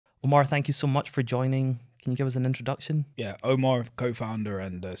Omar, thank you so much for joining. Can you give us an introduction? Yeah, Omar, co-founder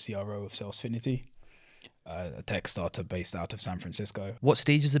and CRO of Salesfinity, a tech startup based out of San Francisco. What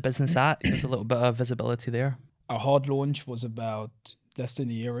stage is the business at? Give us a little bit of visibility there. Our hard launch was about less than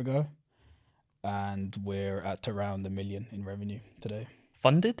a year ago, and we're at around 1 million in revenue today.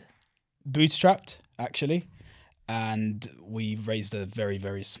 Funded? Bootstrapped, actually, and we raised a very,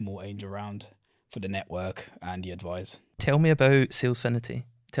 very small angel round for the network and the advice. Tell me about Salesfinity.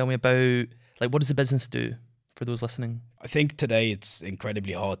 Tell me about, like, what does the business do for those listening? I think today it's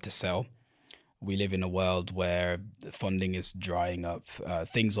incredibly hard to sell. We live in a world where funding is drying up.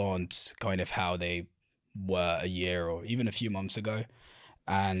 Things aren't kind of how they were a year or even a few months ago.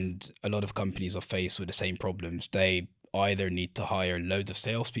 And a lot of companies are faced with the same problems. They either need to hire loads of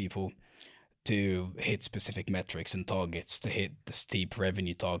salespeople to hit specific metrics and targets, to hit the steep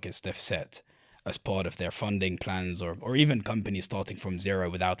revenue targets they've set as part of their funding plans, or even companies starting from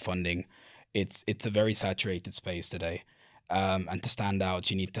zero without funding. It's a very saturated space today. And to stand out,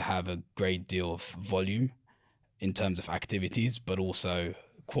 you need to have a great deal of volume in terms of activities, but also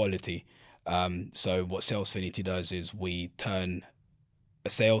quality. So what Salesfinity does is we turn a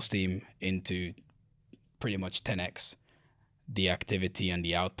sales team into pretty much 10x the activity and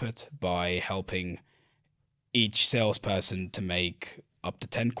the output by helping each salesperson to make up to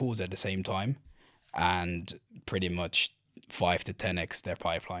 10 calls at the same time and pretty much 5 to 10x their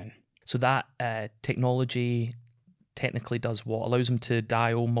pipeline. So that technology technically does what? Allows them to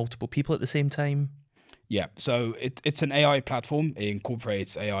dial multiple people at the same time? Yeah, so it's an AI platform. It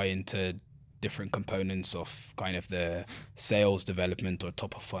incorporates AI into different components of kind of the sales development or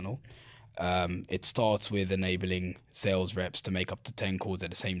top of funnel. It starts with enabling sales reps to make up to 10 calls at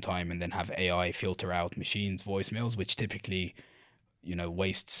the same time and then have AI filter out machines' voicemails, which typically,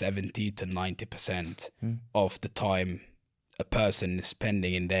 waste 70 to 90% of the time a person is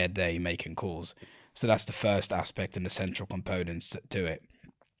spending in their day making calls. So that's the first aspect and the central components to it.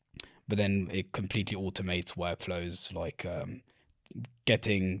 But then it completely automates workflows like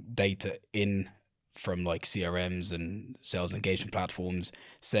getting data in from like CRMs and sales engagement platforms,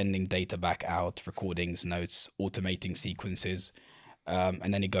 sending data back out, recordings, notes, automating sequences.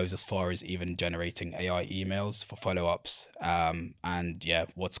 And then it goes as far as even generating AI emails for follow-ups. And yeah,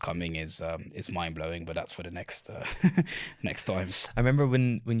 what's coming is mind blowing, but that's for the next next time. I remember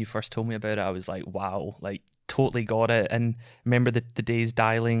when you first told me about it, I was like, wow, like totally got it. And remember the days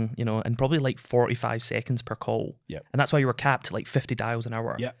dialing, and probably like 45 seconds per call. Yeah. And that's why you were capped at like 50 dials an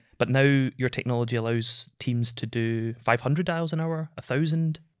hour. Yeah. But now your technology allows teams to do 500 dials an hour,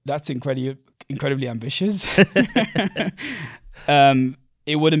 1,000. That's incredibly ambitious.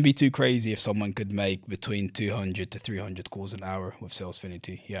 It wouldn't be too crazy if someone could make between 200 to 300 calls an hour with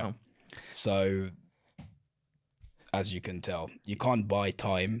Salesfinity. Yeah. Oh. So as you can tell, you can't buy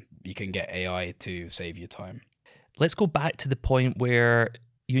time. You can get AI to save you time. Let's go back to the point where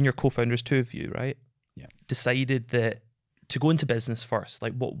you and your co-founders, two of you, right? Yeah. Decided that to go into business first.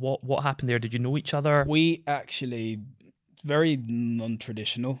 Like what happened there? Did you know each other? We actually, very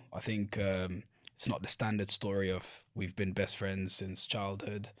non-traditional. I think it's not the standard story of we've been best friends since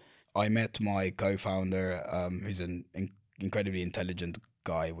childhood. I met my co-founder, who's an incredibly intelligent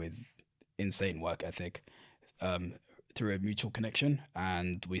guy with insane work ethic, through a mutual connection,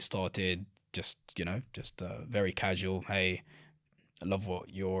 and we started just very casual. Hey, I love what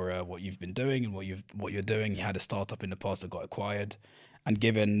you've been doing and what you're doing. He had a startup in the past that got acquired, and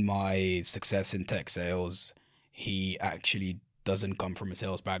given my success in tech sales, he actually doesn't come from a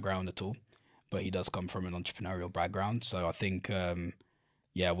sales background at all, but he does come from an entrepreneurial background. So I think,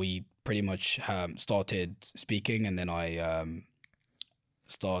 we pretty much started speaking, and then I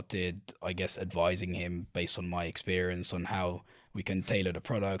started, I guess, advising him based on my experience on how we can tailor the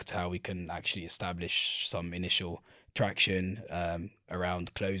product, how we can actually establish some initial traction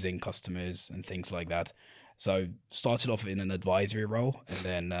around closing customers and things like that. So started off in an advisory role, and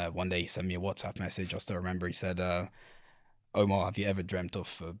then one day he sent me a WhatsApp message. I still remember. He said, Omar, have you ever dreamt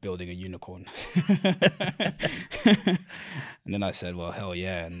of building a unicorn? And then I said, well, hell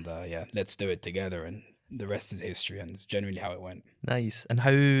yeah. And let's do it together. And the rest is history, and it's generally how it went. Nice. And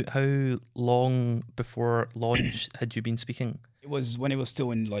how long before launch had you been speaking? It was when it was still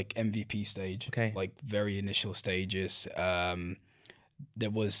in like MVP stage, Okay. like very initial stages.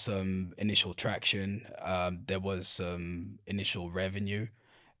 There was some initial traction. There was some initial revenue,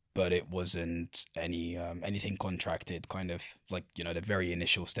 but it wasn't anything contracted, kind of like, the very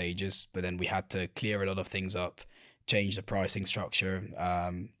initial stages. But then we had to clear a lot of things up, change the pricing structure,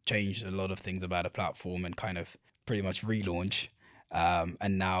 change a lot of things about the platform, and kind of pretty much relaunch.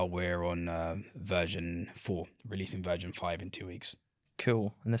 And now we're on version 4, releasing version 5 in 2 weeks.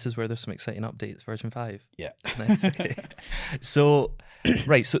 Cool. And this is where there's some exciting updates, version 5. Yeah. Nice. Okay. So,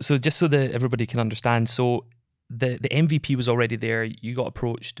 right. So just so that everybody can understand, so the MVP was already there. You got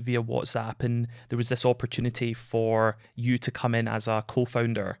approached via WhatsApp, and there was this opportunity for you to come in as a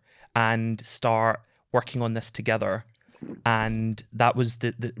co-founder and start working on this together. And that was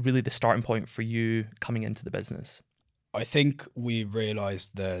the really the starting point for you coming into the business. I think we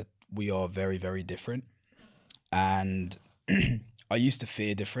realized that we are very, very different. And I used to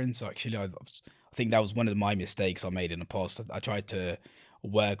fear difference. Actually, I think that was one of my mistakes I made in the past. I tried to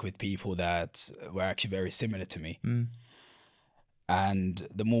work with people that were actually very similar to me. And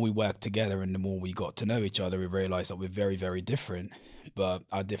the more we worked together and the more we got to know each other, we realized that we're very, very different, but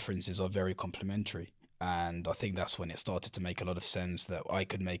our differences are very complementary. And I think that's when it started to make a lot of sense that I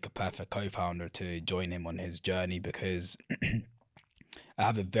could make a perfect co-founder to join him on his journey, because I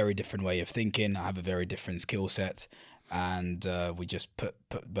have a very different way of thinking. I have a very different skill set, and we just put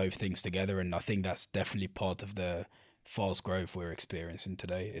both things together. And I think that's definitely part of the fast growth we're experiencing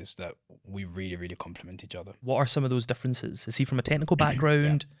today, is that we really, really complement each other. What are some of those differences? Is he from a technical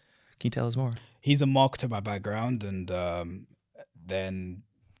background? Yeah. Can you tell us more? He's a marketer by background, and then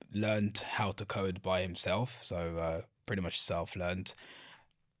learned how to code by himself. So pretty much self-learned.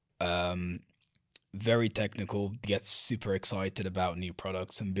 Very technical, gets super excited about new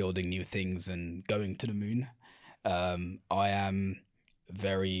products and building new things and going to the moon. I'm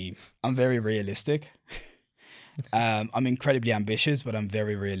very realistic. I'm incredibly ambitious, but I'm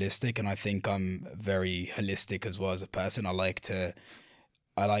very realistic, and I think I'm very holistic as well as a person. I like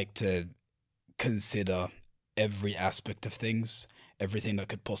to consider every aspect of things, everything that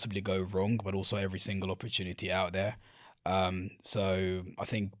could possibly go wrong, but also every single opportunity out there. So I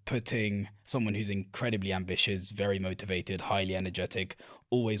think putting someone who's incredibly ambitious, very motivated, highly energetic,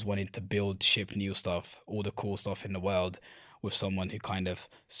 always wanting to build, ship new stuff, all the cool stuff in the world, with someone who kind of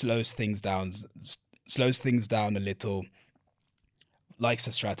slows things down a little, likes to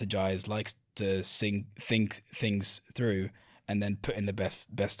strategize, likes to think things through, and then putting the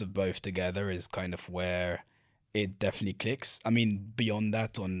best of both together is kind of where it definitely clicks. I mean, beyond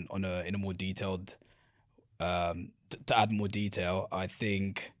that, in a more detailed, to add more detail, I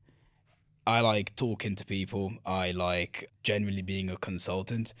think I like talking to people. I like generally being a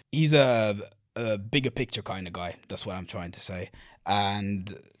consultant. He's a bigger picture kind of guy. That's what I'm trying to say.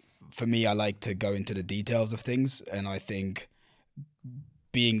 And for me, I like to go into the details of things. And I think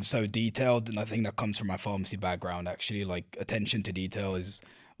being so detailed, and I think that comes from my pharmacy background, actually, like attention to detail is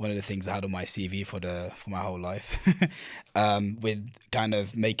one of the things I had on my CV for my whole life. With kind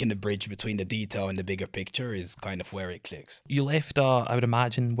of making the bridge between the detail and the bigger picture is kind of where it clicks. You left I would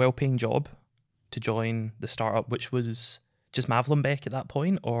imagine, well-paying job to join the startup, which was just Mavlenbeck at that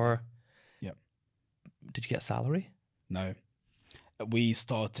point, or Yep. Did you get a salary? No. We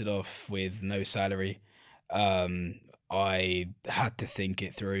started off with no salary. I had to think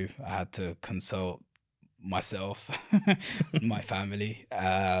it through. I had to consult myself, my family,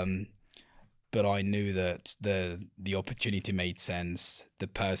 but I knew that the opportunity made sense. The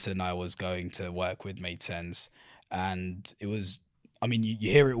person I was going to work with made sense, and it was, I mean,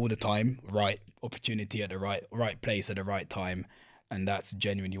 you hear it all the time, right opportunity at the right place at the right time, and that's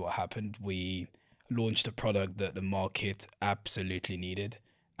genuinely what happened. We launched a product that the market absolutely needed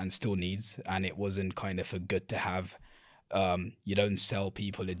and still needs, and it wasn't kind of a good to have. You don't sell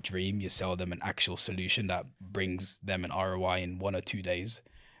people a dream, you sell them an actual solution that brings them an ROI in 1 or 2 days.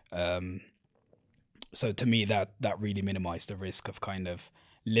 So to me, that really minimized the risk of kind of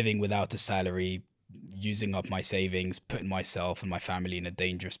living without a salary, using up my savings, putting myself and my family in a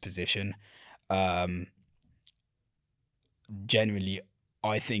dangerous position. Generally,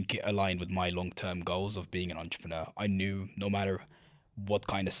 I think it aligned with my long-term goals of being an entrepreneur. I knew no matter what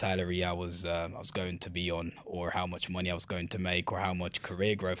kind of salary I was going to be on, or how much money I was going to make, or how much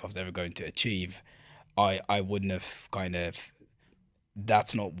career growth I was ever going to achieve, I wouldn't have kind of,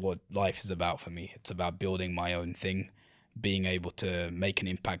 that's not what life is about for me. It's about building my own thing, being able to make an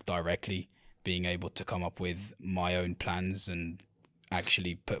impact directly, being able to come up with my own plans and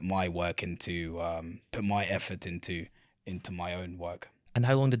actually put my work into, put my effort into my own work. And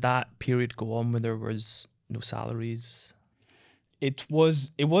how long did that period go on when there was no salaries? It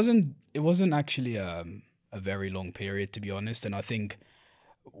wasn't actually a very long period, to be honest. And I think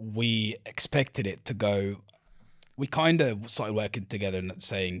we expected it to go, we kind of started working together and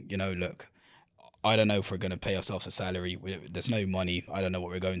saying, you know, look, I don't know if we're going to pay ourselves a salary. There's no money. I don't know what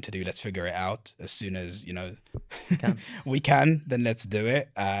we're going to do. Let's figure it out as soon as, you know, we can, then let's do it.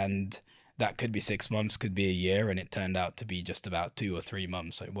 And that could be 6 months, could be a year. And it turned out to be just about 2 or 3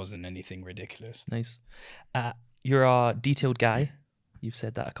 months. So it wasn't anything ridiculous. Nice. You're a detailed guy. You've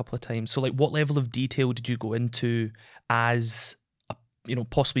said that a couple of times. So like what level of detail did you go into as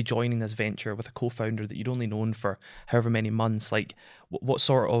possibly joining this venture with a co-founder that you'd only known for however many months? Like what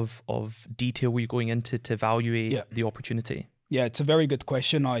sort of detail were you going into to evaluate the opportunity? Yeah, it's a very good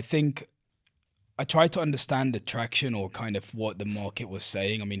question. I think I tried to understand the traction or kind of what the market was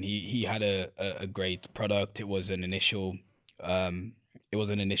saying. I mean, he had a great product. It was an initial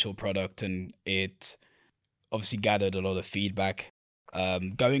product, and it obviously gathered a lot of feedback.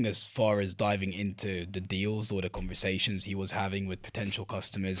 Going as far as diving into the deals or the conversations he was having with potential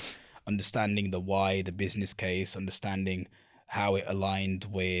customers, understanding the why, the business case, understanding how it aligned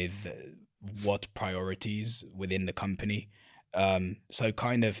with what priorities within the company. So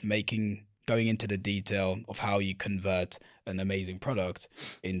kind of going into the detail of how you convert an amazing product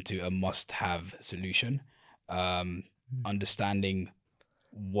into a must-have solution, understanding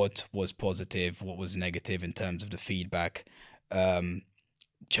what was positive, what was negative in terms of the feedback,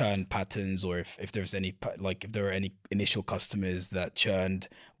 churn patterns, or if there's any, like if there were any initial customers that churned,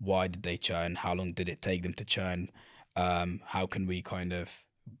 why did they churn? How long did it take them to churn? How can we kind of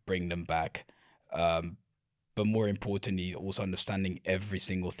bring them back? But more importantly, also understanding every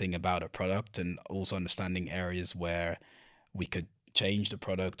single thing about a product, and also understanding areas where we could change the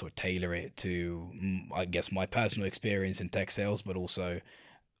product or tailor it to, I guess, my personal experience in tech sales, but also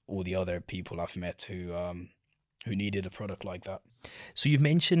all the other people I've met who needed a product like that. So you've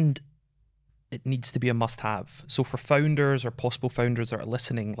mentioned it needs to be a must-have. So for founders or possible founders that are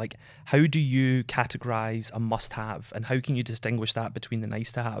listening, like how do you categorize a must-have, and how can you distinguish that between the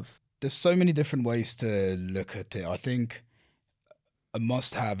nice-to-have? There's so many different ways to look at it. I think a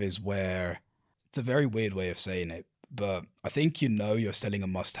must-have is where, it's a very weird way of saying it, but I think you're selling a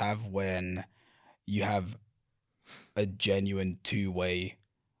must-have when you have a genuine two-way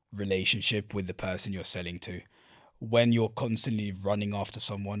relationship with the person you're selling to. When you're constantly running after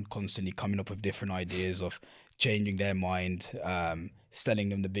someone, constantly coming up with different ideas of changing their mind, selling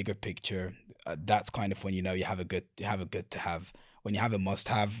them the bigger picture, that's kind of when you have a good to have. When you have a must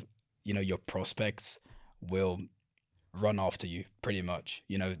have, your prospects will run after you pretty much.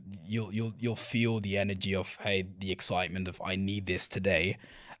 You'll feel the energy of, hey, the excitement of, I need this today.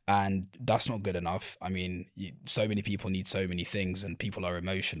 And that's not good enough. I mean, so many people need so many things, and people are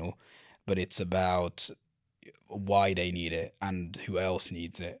emotional, but it's about why they need it and who else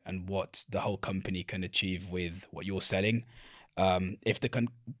needs it and what the whole company can achieve with what you're selling. If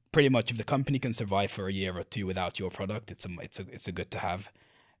the company can survive for a year or two without your product, it's a good to have.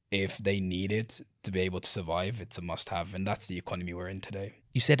 If they need it to be able to survive, it's a must have, and that's the economy we're in today.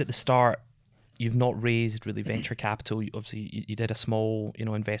 You said at the start you've not raised really venture capital. Obviously, you did a small,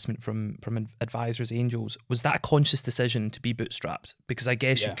 investment from advisors, angels. Was that a conscious decision to be bootstrapped? Because I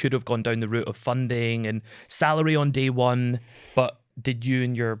guess you could have gone down the route of funding and salary on day one, but did you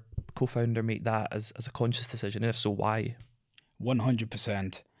and your co-founder make that as a conscious decision? And if so, why?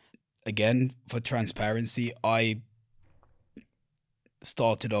 100%. Again, for transparency, I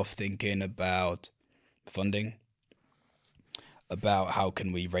started off thinking about funding, about how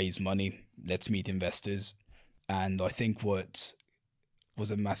can we raise money, let's meet investors. And I think what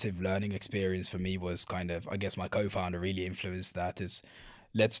was a massive learning experience for me was kind of, I guess my co-founder really influenced that, is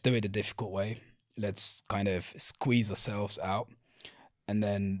let's do it a difficult way. Let's kind of squeeze ourselves out. And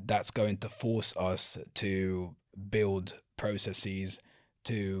then that's going to force us to build processes,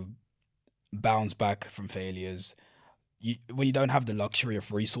 to bounce back from failures. When you don't have the luxury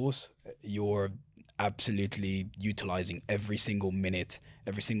of resource, you're absolutely utilizing every single minute,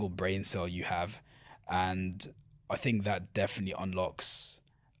 every single brain cell you have. And I think that definitely unlocks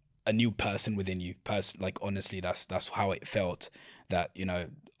a new person within you. Like, honestly, that's how it felt, that,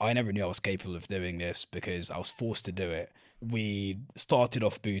 I never knew I was capable of doing this because I was forced to do it. We started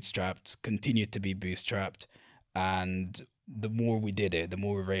off bootstrapped, continued to be bootstrapped. And the more we did it, the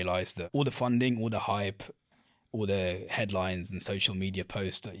more we realized that all the funding, all the hype, all the headlines and social media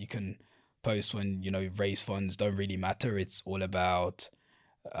posts that you can post when, raise funds don't really matter. It's all about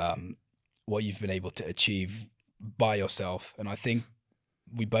what you've been able to achieve by yourself. And I think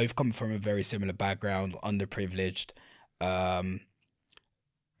we both come from a very similar background, underprivileged.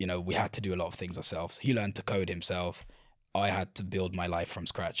 We had to do a lot of things ourselves. He learned to code himself. I had to build my life from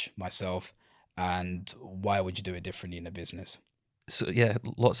scratch myself. And why would you do it differently in a business? So yeah,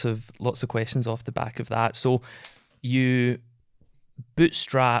 lots of questions off the back of that. So you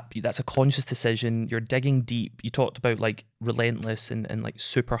bootstrap, that's a conscious decision. You're digging deep. You talked about like relentless and like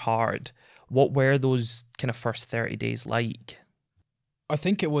super hard. What were those kind of first 30 days like? I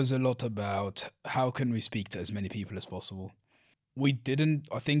think it was a lot about how can we speak to as many people as possible.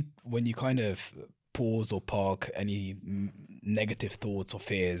 I think when you kind of pause or park any negative thoughts or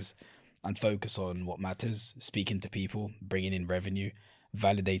fears and focus on what matters, speaking to people, bringing in revenue,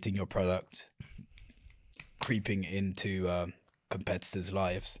 validating your product, creeping into competitors'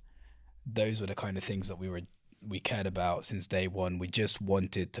 lives. Those were the kind of things that we cared about since day one. We just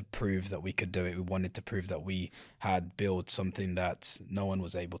wanted to prove that we could do it. We wanted to prove that we had built something that no one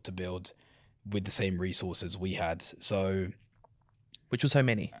was able to build with the same resources we had. So, which was how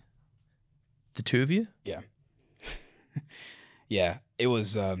many? The two of you? Yeah. Yeah, it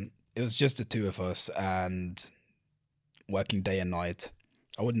was just the two of us and working day and night.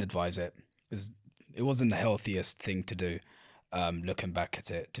 I wouldn't advise it. It wasn't the healthiest thing to do, looking back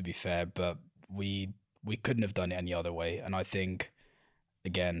at it, to be fair, but we couldn't have done it any other way. And I think,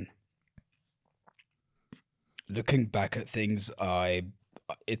 again, looking back at things,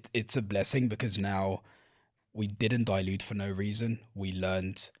 it's a blessing because now we didn't dilute for no reason. We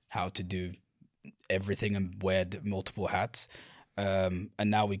learned how to do everything and wear multiple hats. And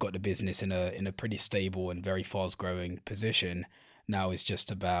now we got the business in a pretty stable and very fast growing position. Now it's just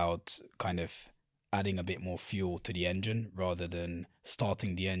about kind of adding a bit more fuel to the engine rather than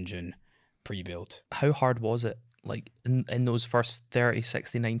starting the engine pre-built. How hard was it? Like in those first 30,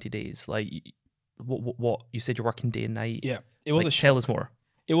 60, 90 days? Like what you said you're working day and night. Yeah, it was like, a shock. Tell us more.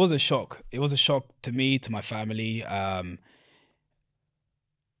 It was a shock. It was a shock to me, to my family.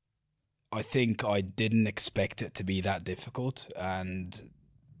 I think I didn't expect it to be that difficult, and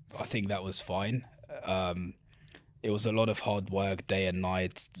I think that was fine. It was a lot of hard work, day and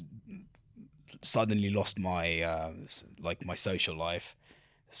night. Suddenly lost my my social life.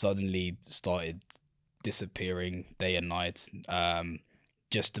 Suddenly started disappearing day and night,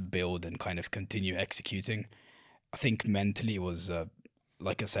 just to build and kind of continue executing. I think mentally it was,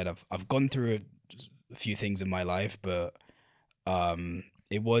 like I said, I've gone through a few things in my life, but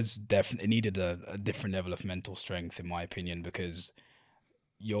it was definitely, it needed a different level of mental strength, in my opinion, because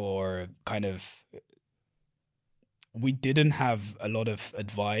you're kind of, we didn't have a lot of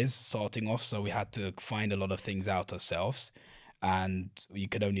advice starting off, so we had to find a lot of things out ourselves. And you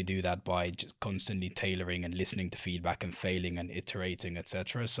could only do that by just constantly tailoring and listening to feedback and failing and iterating,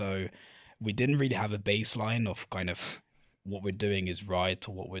 etc. So we didn't really have a baseline of kind of what we're doing is right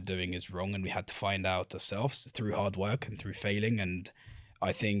or what we're doing is wrong. And we had to find out ourselves through hard work and through failing. And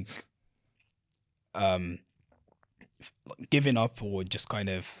I think giving up or just kind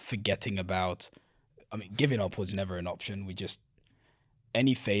of forgetting about, giving up was never an option. We just,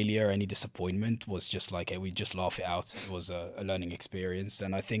 any failure, any disappointment was just like, hey, we just laugh it out. It was a learning experience.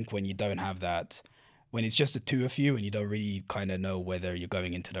 And I think when you don't have that, when it's just the two of you and you don't really kind of know whether you're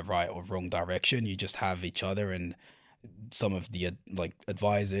going into the right or wrong direction, you just have each other and some of the like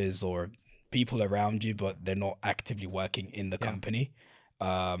advisors or people around you, but they're not actively working in the company.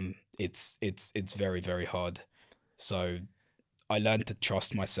 It's very, very hard. So I learned to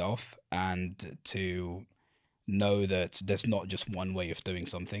trust myself and to know that there's not just one way of doing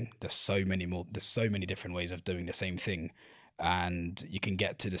something. There's so many different ways of doing the same thing, and you can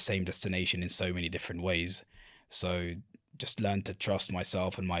get to the same destination in so many different ways. So just learn to trust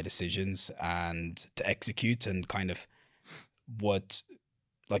myself and my decisions and to execute and kind of what,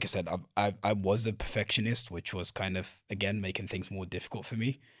 like I said, I was a perfectionist, which was kind of, again, making things more difficult for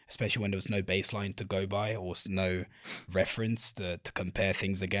me, especially when there was no baseline to go by or no reference to compare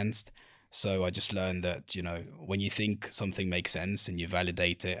things against. So I just learned that, when you think something makes sense and you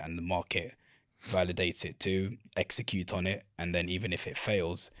validate it and the market validates it too, execute on it. And then even if it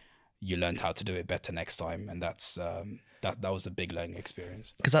fails, you learned how to do it better next time. And that's, that was a big learning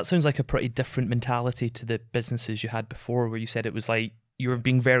experience. Because that sounds like a pretty different mentality to the businesses you had before, where you said it was like you were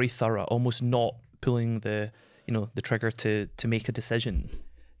being very thorough, almost not pulling the trigger to make a decision.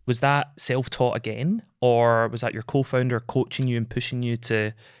 Was that self-taught again, or was that your co-founder coaching you and pushing you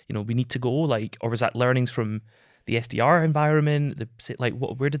to, we need to go, or was that learnings from the SDR environment?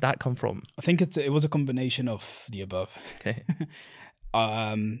 Where did that come from? I think it was a combination of the above. Okay.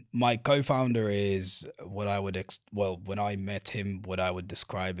 My co-founder is what I would, when I met him, what I would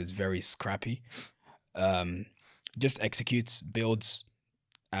describe as very scrappy. Just executes, builds,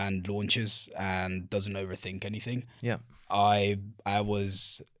 and launches, and doesn't overthink anything. Yeah. I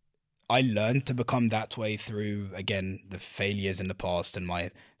learned to become that way through, again, the failures in the past and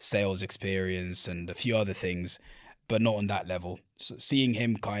my sales experience and a few other things, but not on that level. So seeing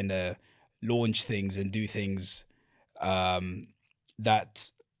him kind of launch things and do things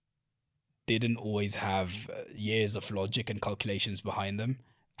that didn't always have years of logic and calculations behind them,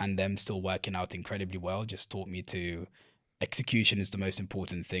 and them still working out incredibly well, just taught me to execution is the most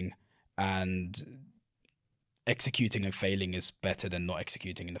important thing. And executing and failing is better than not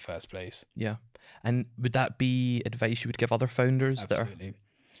executing in the first place. Yeah. And would that be advice you would give other founders Absolutely.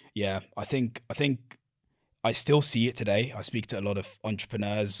 Yeah, I think I still see it today. I speak to a lot of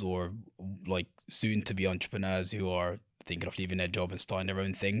entrepreneurs or like soon to be entrepreneurs who are thinking of leaving their job and starting their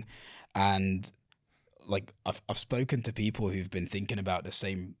own thing. And like I've spoken to people who've been thinking about the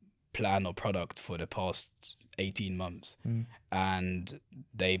same plan or product for the past 18 months. And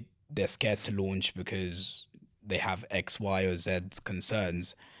they're scared to launch because they have X, Y, or Z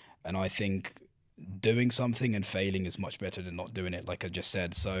concerns. And I think doing something and failing is much better than not doing it, like I just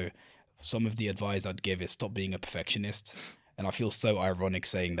said. So some of the advice I'd give is stop being a perfectionist. And I feel so ironic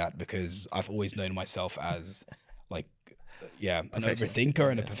saying that because I've always known myself as like, yeah, an overthinker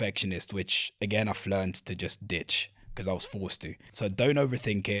and a perfectionist, which again, I've learned to just ditch because I was forced to. So don't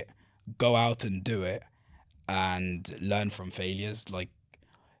overthink it, go out and do it and learn from failures. Like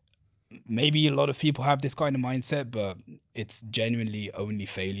maybe a lot of people have this kind of mindset, but it's genuinely only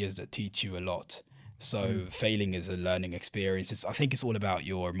failures that teach you a lot. So failing is a learning experience. I think it's all about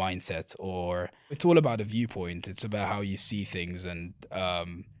your mindset, or it's all about a viewpoint. It's about how you see things. And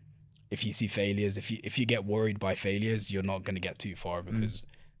if you see failures, if you get worried by failures, you're not going to get too far because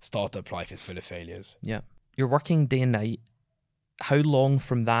startup life is full of failures. Yeah. You're working day and night. How long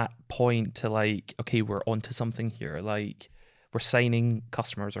from that point to like, okay, we're onto something here? Like we're signing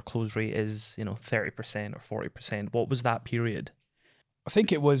customers, our close rate is, 30% or 40%. What was that period? I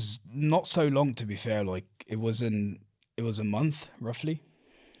think it was not so long, to be fair. Like it was a month roughly,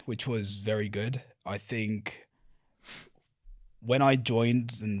 which was very good. I think when I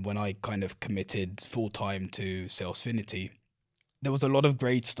joined and when I kind of committed full time to Salesfinity, there was a lot of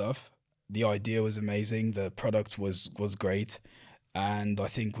great stuff. The idea was amazing. The product was great. And I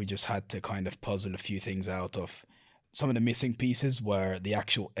think we just had to kind of puzzle a few things out of some of the missing pieces were the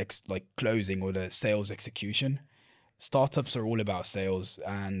actual closing or the sales execution. Startups are all about sales,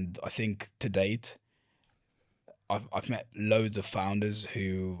 and I think to date, I've met loads of founders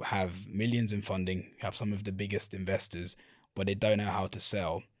who have millions in funding, have some of the biggest investors, but they don't know how to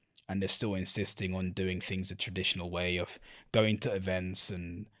sell, and they're still insisting on doing things the traditional way of going to events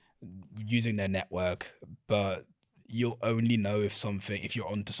and using their network. But you'll only know if you're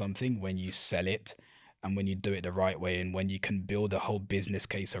onto something when you sell it, and when you do it the right way, and when you can build a whole business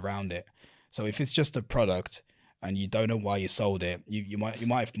case around it. So if it's just a product and you don't know why you sold it, you might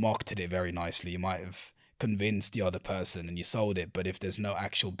have marketed it very nicely. You might have convinced the other person and you sold it. But if there's no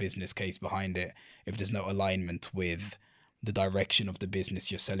actual business case behind it, if there's no alignment with the direction of the business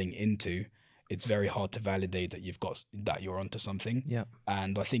you're selling into, it's very hard to validate that you're onto something. Yeah.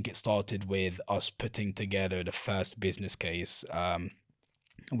 And I think it started with us putting together the first business case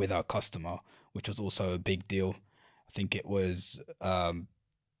with our customer, which was also a big deal. I think it was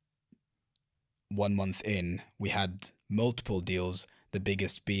 1 month in, we had multiple deals, the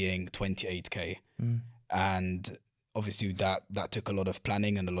biggest being 28K. And obviously that took a lot of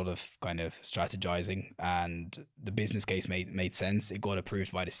planning and a lot of kind of strategizing, and the business case made sense. It got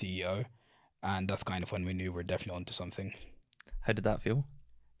approved by the CEO, and that's kind of when we knew we're definitely onto something. How did that feel?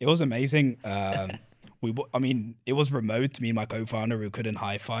 It was amazing. It was remote, me and my co-founder, we couldn't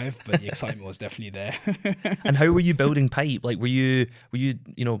high five, but the excitement was definitely there. And how were you building pipe? Like, were you,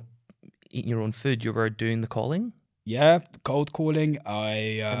 eating your own food? You were doing the calling? Yeah, cold calling.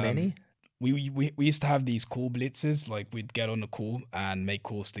 How many? We used to have these call blitzes. Like we'd get on a call and make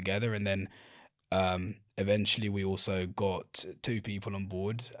calls together, and then eventually we also got 2 people on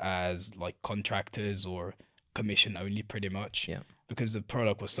board as like contractors or commission only, pretty much. Yeah. Because the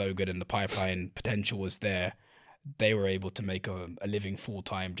product was so good and the pipeline potential was there, they were able to make a living full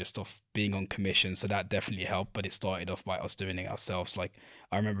time just off being on commission. So that definitely helped. But it started off by us doing it ourselves. Like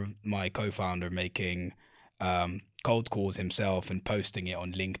I remember my co-founder making cold calls himself and posting it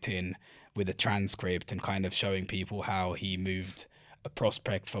on LinkedIn with a transcript and kind of showing people how he moved a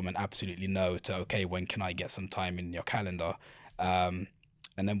prospect from an absolutely no to, okay, when can I get some time in your calendar?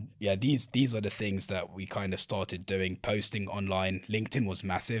 And then, yeah, these are the things that we kind of started doing, posting online. LinkedIn was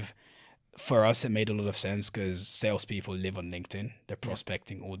massive. For us, it made a lot of sense because salespeople live on LinkedIn. They're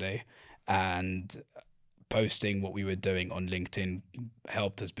prospecting all day. And posting what we were doing on LinkedIn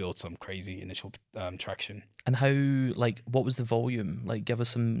helped us build some crazy initial traction. And how, what was the volume? Like, give us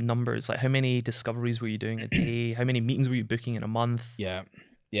some numbers. Like, how many discoveries were you doing a day? How many meetings were you booking in a month? Yeah.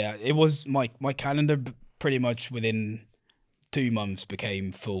 It was my calendar pretty much within 2 months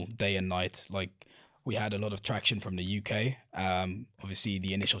became full day and night. Like we had a lot of traction from the UK. Obviously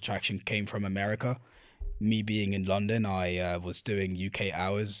the initial traction came from America. me being in London, I was doing UK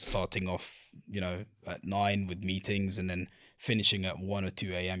hours, starting off, at 9 with meetings, and then finishing at 1 or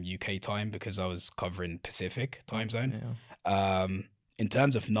 2 a.m. UK time because I was covering Pacific time zone. Yeah. In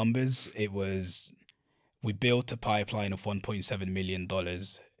terms of numbers, we built a pipeline of $1.7 million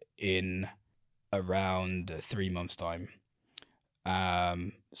in around 3 months' time.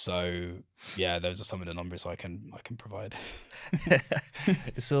 So yeah, those are some of the numbers I can provide.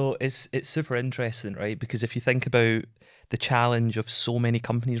 So it's super interesting, right? Because if you think about the challenge of so many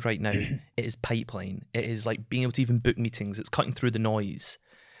companies right now, it is pipeline. It is like being able to even book meetings. It's cutting through the noise.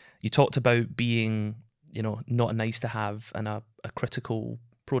 You talked about being, not a nice to have and a critical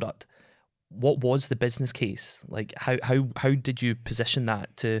product. What was the business case? Like how did you position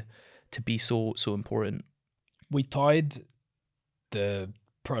that to be so important? We tied the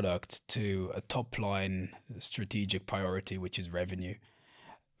product to a top line strategic priority, which is revenue.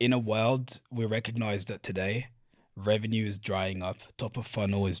 In a world, we recognize that today revenue is drying up, top of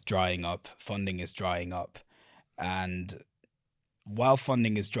funnel is drying up, funding is drying up. And while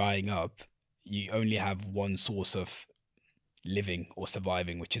funding is drying up, you only have one source of living or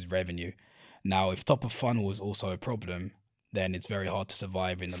surviving, which is revenue. Now, if top of funnel is also a problem, then it's very hard to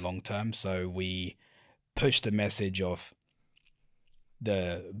survive in the long term. So we push the message of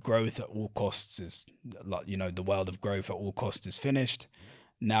the growth at all costs is, the world of growth at all costs is finished.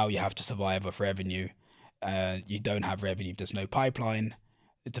 Now you have to survive off revenue. You don't have revenue if there's no pipeline.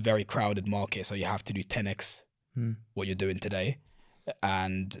 It's a very crowded market, so you have to do 10x what you're doing today.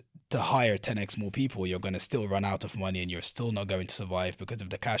 And to hire 10x more people, you're going to still run out of money and you're still not going to survive because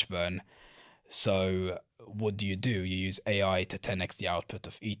of the cash burn. So what do? You use AI to 10x the output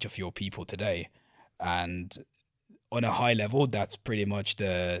of each of your people today. And on a high level, that's pretty much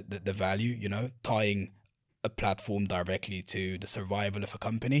the value, tying a platform directly to the survival of a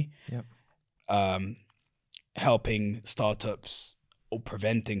company. Yep. Helping startups or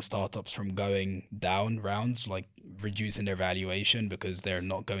preventing startups from going down rounds, like reducing their valuation because they're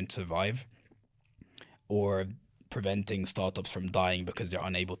not going to survive, or preventing startups from dying because they're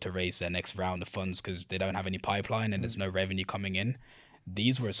unable to raise their next round of funds because they don't have any pipeline and there's no revenue coming in.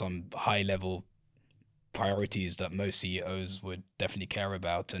 These were some high level priorities that most CEOs would definitely care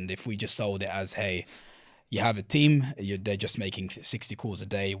about. And if we just sold it as, hey, you have a team, they're just making 60 calls a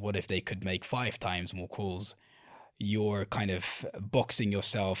day. What if they could make 5 times more calls? You're kind of boxing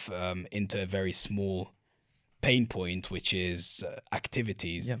yourself into a very small pain point, which is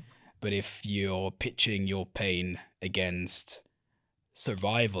activities. Yep. But if you're pitching your pain against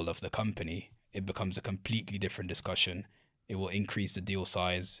survival of the company, it becomes a completely different discussion. It will increase the deal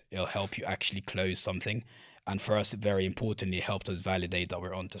size. It'll help you actually close something. And for us, very importantly, it helped us validate that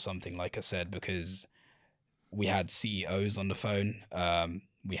we're onto something, like I said, because we had CEOs on the phone.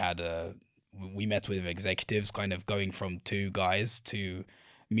 We met with executives, kind of going from 2 guys to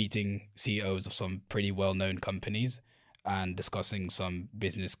meeting CEOs of some pretty well-known companies and discussing some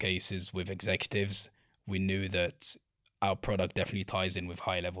business cases with executives. We knew that our product definitely ties in with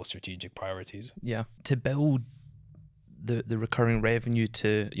high-level strategic priorities. Yeah. To build the recurring revenue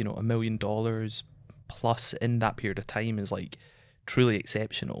to, $1 million plus in that period of time is like truly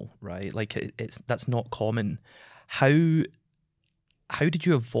exceptional, right? Like that's not common. How did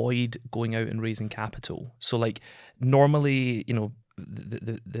you avoid going out and raising capital? So like normally,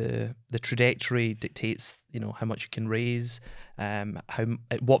 the trajectory dictates, how much you can raise,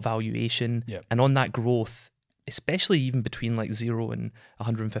 at what valuation, and on that growth, especially even between like 0 and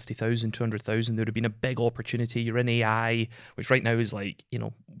 150,000, 200,000, there would have been a big opportunity. You're in AI, which right now is like,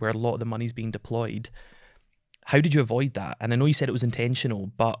 where a lot of the money's being deployed. How did you avoid that? And I know you said it was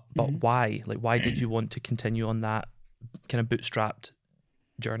intentional, but why? Like, why did you want to continue on that kind of bootstrapped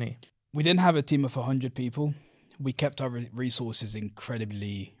journey? We didn't have a team of 100 people. We kept our resources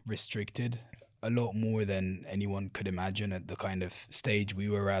incredibly restricted, a lot more than anyone could imagine at the kind of stage we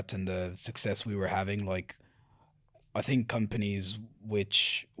were at and the success we were having. Like, I think companies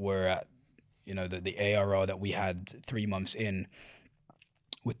which were at, the ARR that we had 3 months in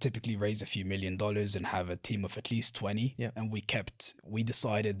would typically raise a few $1 million and have a team of at least 20. Yeah. And we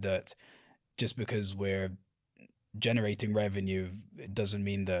decided that just because we're generating revenue, it doesn't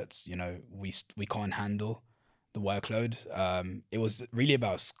mean that, we can't handle the workload. It was really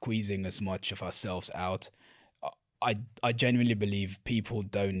about squeezing as much of ourselves out. I genuinely believe people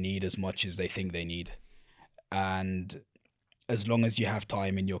don't need as much as they think they need. And as long as you have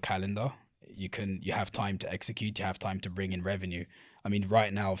time in your calendar, you have time to execute, you have time to bring in revenue. I mean,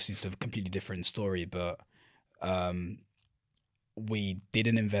 right now, obviously, it's a completely different story, but we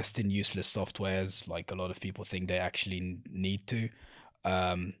didn't invest in useless softwares like a lot of people think they actually need to.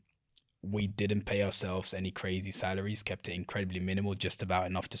 We didn't pay ourselves any crazy salaries, kept it incredibly minimal, just about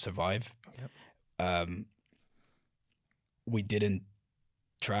enough to survive. Yep. We didn't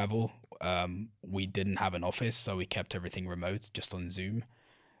travel. We didn't have an office, so we kept everything remote, just on Zoom.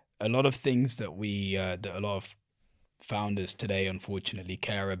 A lot of things that that a lot of founders today unfortunately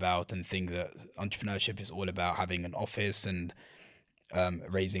care about and think that entrepreneurship is all about having an office and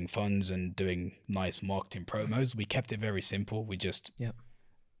raising funds and doing nice marketing promos. We kept it very simple. We just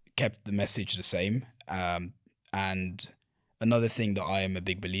kept the message the same. And another thing that I am a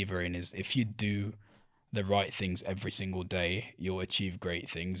big believer in is if you do the right things every single day, you'll achieve great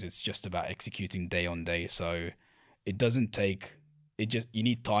things. It's just about executing day on day. So it doesn't take, you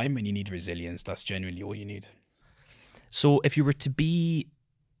need time and you need resilience. That's genuinely all you need. So if you were to be,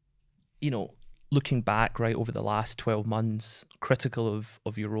 looking back right over the last 12 months, critical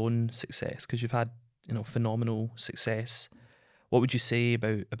of your own success, because you've had, phenomenal success, what would you say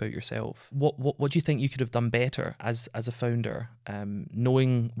about yourself? What do you think you could have done better as a founder?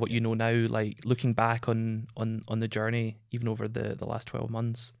 Knowing what you know now, like looking back on the journey, even over the last 12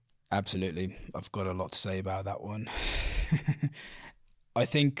 months. Absolutely. I've got a lot to say about that one. I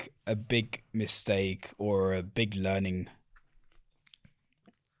think a big mistake or a big learning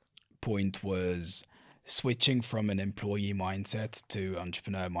point was switching from an employee mindset to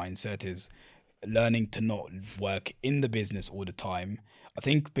entrepreneur mindset, is learning to not work in the business all the time. I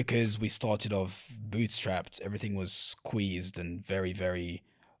think because we started off bootstrapped, everything was squeezed and very, very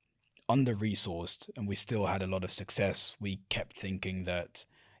under-resourced, and we still had a lot of success. We kept thinking that,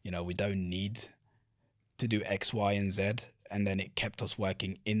 we don't need to do X, Y, and Z, and then it kept us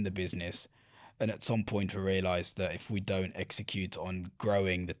working in the business. And at some point we realized that if we don't execute on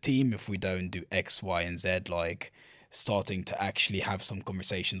growing the team, if we don't do X, Y, and Z, like starting to actually have some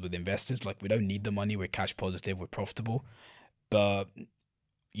conversations with investors, like we don't need the money, we're cash positive, we're profitable, but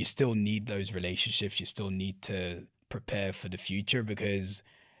you still need those relationships. You still need to prepare for the future, because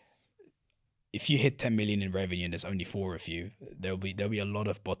if you hit 10 million in revenue and there's only 4 of you, there'll be a lot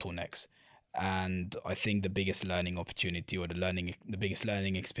of bottlenecks. And I think the biggest learning opportunity, or the biggest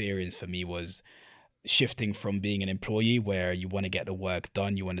learning experience for me, was shifting from being an employee where you want to get the work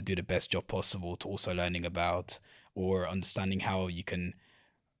done, you want to do the best job possible, to also learning about or understanding how you can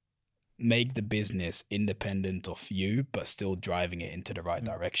make the business independent of you, but still driving it into the right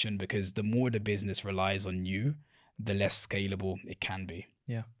direction. Because the more the business relies on you, the less scalable it can be.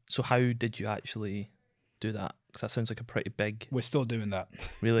 Yeah. So how did you actually do that? Because that sounds like a pretty big... We're still doing that.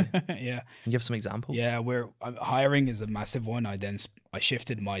 Really? Yeah. Can you give some examples? Yeah, hiring is a massive one. I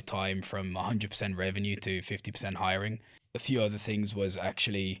shifted my time from 100% revenue to 50% hiring. A few other things was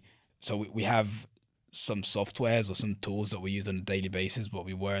actually, so we have some softwares or some tools that we use on a daily basis, but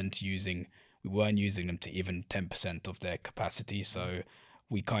we weren't using them to even 10% of their capacity. So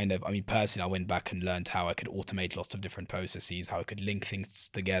we personally, I went back and learned how I could automate lots of different processes, how I could link things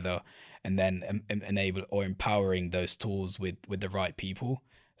together, and then enable or empowering those tools with the right people.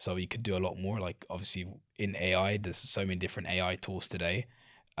 So you could do a lot more. Like obviously in AI, there's so many different AI tools today.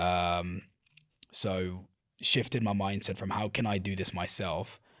 So shifted my mindset from how can I do this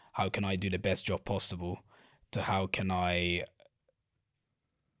myself? How can I do the best job possible? To how can I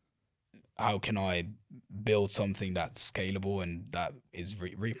build something that's scalable and that is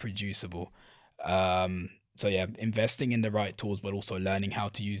reproducible. So yeah, investing in the right tools, but also learning how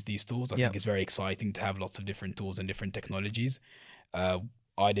to use these tools. I think it's very exciting to have lots of different tools and different technologies.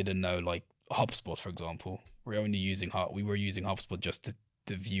 I didn't know, like HubSpot, for example. We were using HubSpot just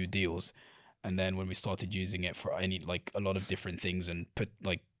to view deals. And then when we started using it for a lot of different things and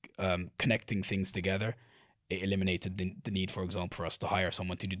connecting things together, it eliminated the need, for example, for us to hire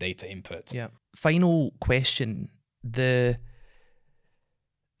someone to do data input. Yeah. Final question. The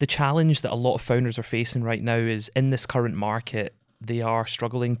challenge that a lot of founders are facing right now is, in this current market, they are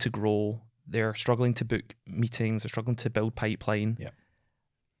struggling to grow. They're struggling to book meetings. They're struggling to build pipeline. Yeah.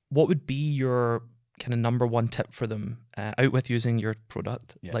 What would be your kind of number one tip for them out with using your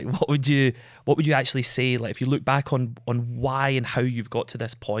product? Yeah. Like, what would you actually say? Like, if you look back on why and how you've got to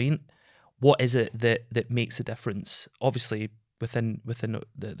this point, what is it that makes a difference? Obviously, within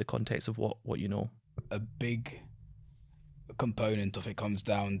the context of what you know. A big component of it comes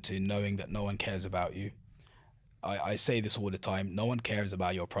down to knowing that no one cares about you. I say this all the time. No one cares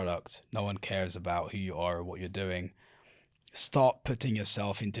about your product. No one cares about who you are or what you're doing. Start putting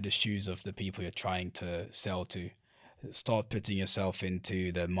yourself into the shoes of the people you're trying to sell to. Start putting yourself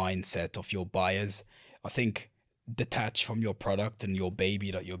into the mindset of your buyers. I think detach from your product and your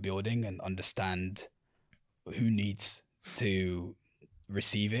baby that you're building and understand who needs to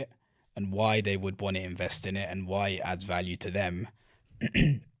receive it and why they would want to invest in it and why it adds value to them.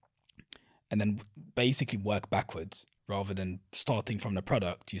 and then basically work backwards rather than starting from the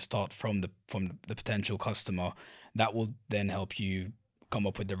product. You start from the potential customer. That will then help you come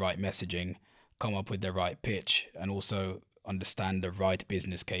up with the right messaging, come up with the right pitch, and also understand the right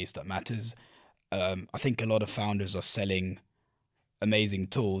business case that matters. I think a lot of founders are selling amazing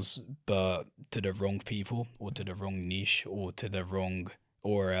tools, but to the wrong people, or to the wrong niche, or to the wrong,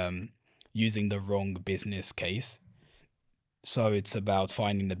 or using the wrong business case. So it's about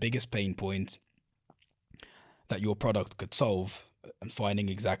finding the biggest pain point that your product could solve and finding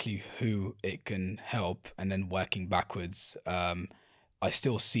exactly who it can help, and then working backwards. I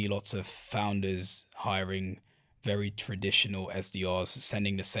still see lots of founders hiring very traditional SDRs,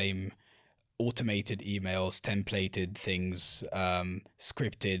 sending the same automated emails, templated things,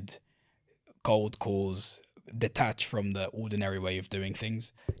 scripted cold calls, detached from the ordinary way of doing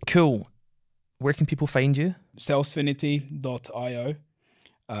things. Cool. Where can people find you? Salesfinity.io.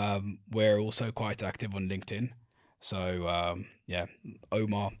 We're also quite active on LinkedIn. So yeah,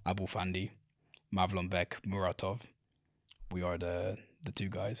 Omar Aboufandi, Mavlon Bek, Muratov. We are the two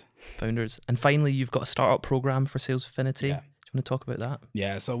guys. Founders. And finally, you've got a startup program for Salesfinity. Yeah. Do you want to talk about that?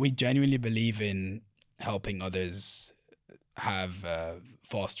 Yeah, so we genuinely believe in helping others have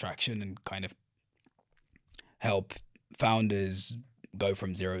fast traction and kind of help founders go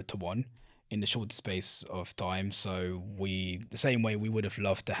from 0 to 1 in the short space of time. So the same way we would have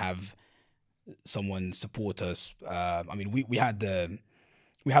loved to have someone support us. I mean, we had the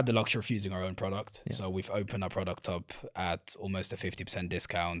luxury of using our own product. Yeah. So we've opened our product up at almost a 50%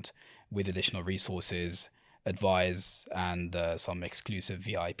 discount with additional resources, advice, and some exclusive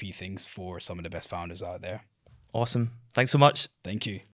VIP things for some of the best founders out there. Awesome. Thanks so much. Thank you.